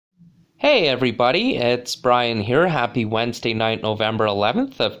Hey everybody, it's Brian here. Happy Wednesday night, November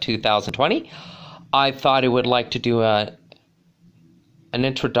 11th of 2020. I thought I would like to do an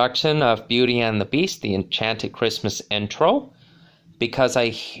introduction of Beauty and the Beast, the Enchanted Christmas intro, because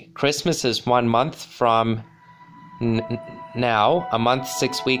Christmas is 1 month from now, a month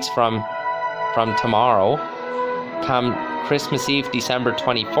 6 weeks from tomorrow, come Christmas Eve, December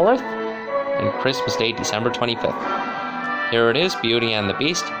 24th, and Christmas Day, December 25th. Here it is, Beauty and the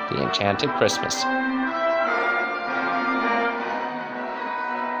Beast, the Enchanted Christmas.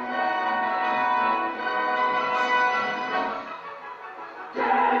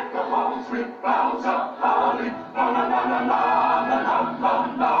 Deck the halls with boughs of holly, la la la la la la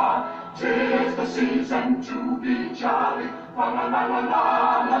la la. 'Tis the season to be jolly, la la la la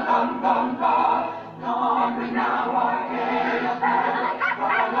la la la la. Come we now our gay apparel,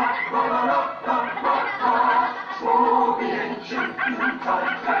 la la la la la la la. Throw the ancient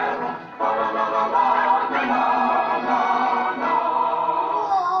Yuletide carol, la la la la la la la la.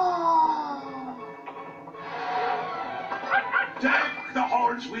 Deck the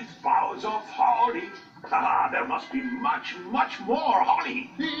halls with boughs of holly. Ah, there must be much, much more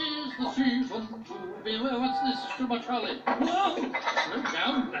holly. 'Tis the season to be. What's this? Too much holly. Whoa! Slow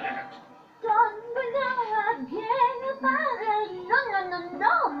down there.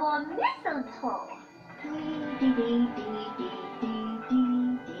 No more mistletoe.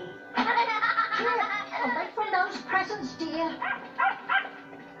 Away from those presents, dear.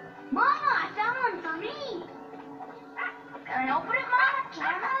 Mama, I found one for me. Can I open it, Mama?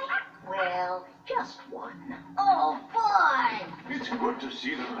 Can I? Well, just one. Oh, boy! It's good to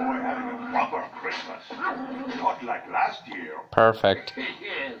see the boy having a proper Christmas. Not like last year. Perfect.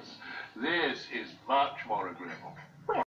 Yes, this is much more agreeable.